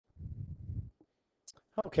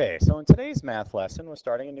Okay, so in today's math lesson, we're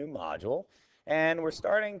starting a new module, and we're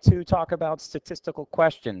starting to talk about statistical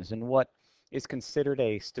questions and what is considered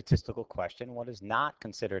a statistical question, what is not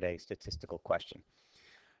considered a statistical question.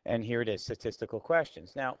 And here it is, statistical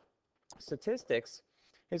questions. Now, statistics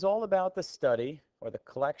is all about the study or the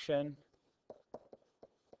collection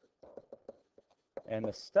and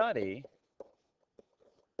the study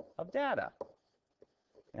of data.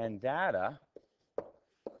 And data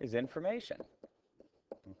is information,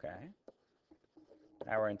 okay?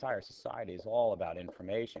 Our entire society is all about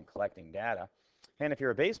information, collecting data. And if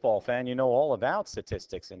you're a baseball fan, you know all about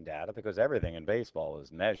statistics and data because everything in baseball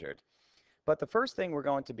is measured. But the first thing we're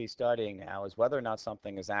going to be studying now is whether or not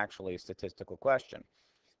something is actually a statistical question.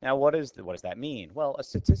 Now, what does that mean? Well, a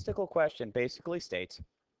statistical question basically states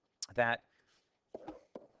that,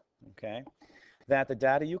 okay, that the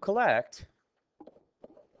data you collect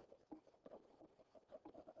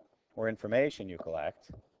or information you collect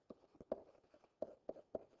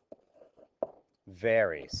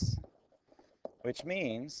varies, which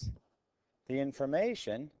means the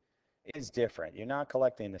information is different. You're not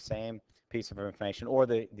collecting the same piece of information, or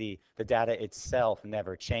the data itself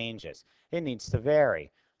never changes. It needs to vary.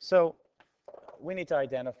 So we need to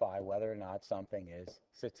identify whether or not something is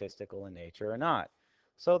statistical in nature or not.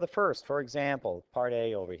 So the first, for example, part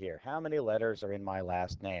A over here, how many letters are in my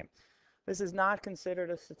last name? This is not considered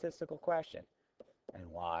a statistical question. And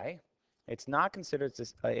why? It's not considered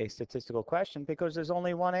a statistical question because there's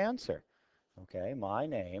only one answer. Okay, my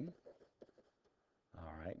name,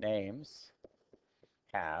 all right, names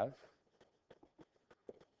have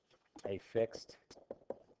a fixed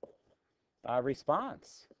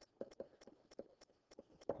response.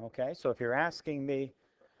 Okay, so if you're asking me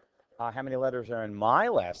how many letters are in my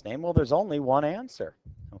last name, well, there's only one answer.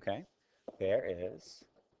 Okay, there is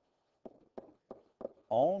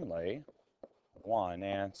only one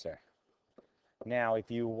answer. Now, if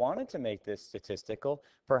you wanted to make this statistical,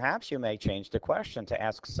 perhaps you may change the question to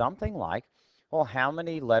ask something like, well, how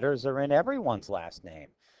many letters are in everyone's last name?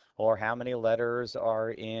 Or how many letters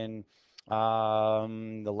are in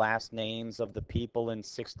the last names of the people in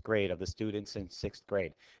sixth grade, of the students in sixth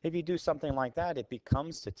grade? If you do something like that, it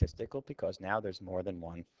becomes statistical because now there's more than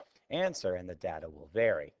one answer and the data will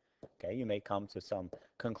vary. Okay, you may come to some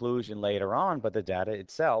conclusion later on, but the data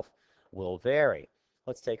itself will vary.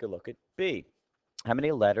 Let's take a look at B. How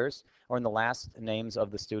many letters are in the last names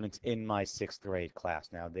of the students in my sixth grade class?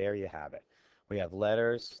 Now, there you have it. We have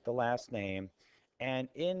letters, the last name, and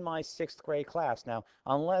in my sixth grade class. Now,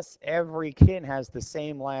 unless every kid has the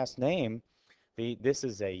same last name, this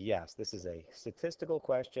is a yes. This is a statistical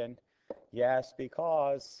question. Yes,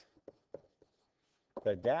 because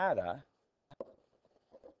the data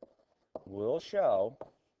will show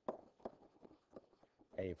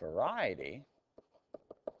a variety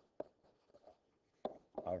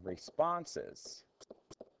of responses.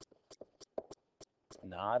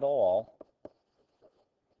 Not all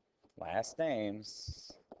last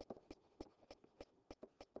names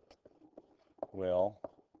will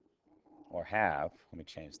or have, let me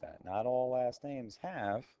change that. Not all last names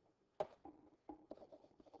have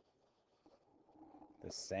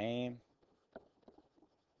the same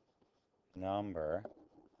number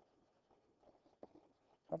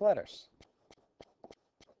of letters.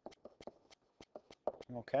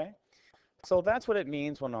 Okay? So that's what it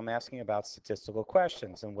means when I'm asking about statistical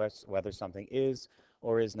questions and whether something is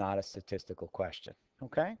or is not a statistical question.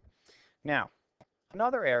 Okay? Now,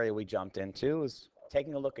 another area we jumped into is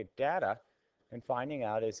taking a look at data and finding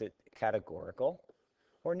out is it categorical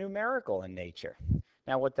or numerical in nature.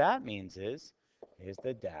 Now, what that means is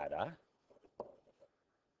the data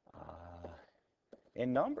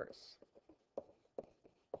in numbers?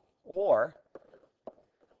 Or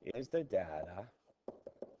is the data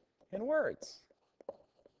in words?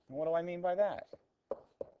 And what do I mean by that?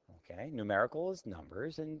 Okay, numerical is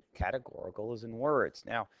numbers and categorical is in words.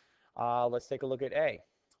 Now, let's take a look at A.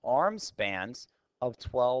 Arm spans of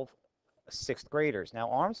 12 sixth graders. Now,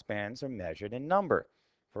 arm spans are measured in number.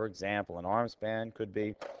 For example, an arm span could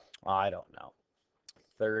be, I don't know,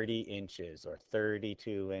 30 inches or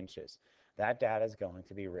 32 inches. That data is going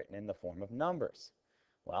to be written in the form of numbers.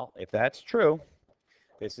 Well, if that's true,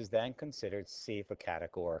 this is then considered C for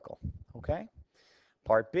categorical. Okay?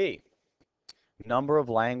 Part B, number of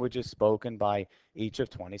languages spoken by each of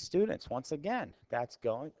 20 students. Once again, that's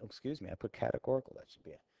going, excuse me, I put categorical. That should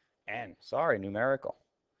be N. Sorry, numerical.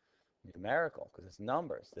 Numerical, because it's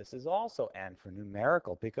numbers. This is also N for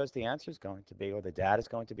numerical because the answer is going to be, or the data is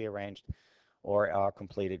going to be arranged or are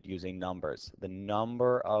completed using numbers. The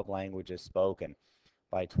number of languages spoken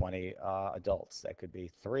by 20 adults. That could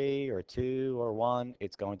be 3 or 2 or 1.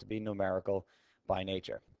 It's going to be numerical by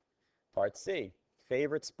nature. Part C,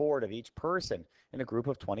 favorite sport of each person in a group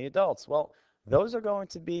of 20 adults. Well, those are going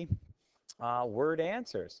to be word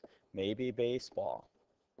answers. Maybe baseball,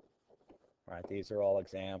 right? These are all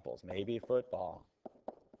examples. Maybe football,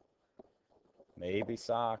 maybe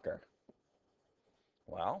soccer.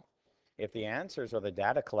 Well, if the answers or the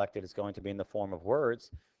data collected is going to be in the form of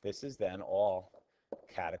words, this is then all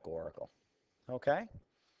categorical. Okay?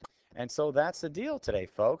 And so that's the deal today,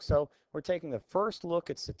 folks. So we're taking the first look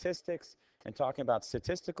at statistics and talking about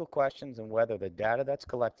statistical questions and whether the data that's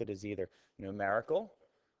collected is either numerical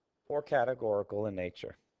or categorical in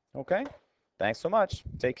nature. Okay? Thanks so much.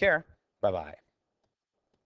 Take care. Bye-bye.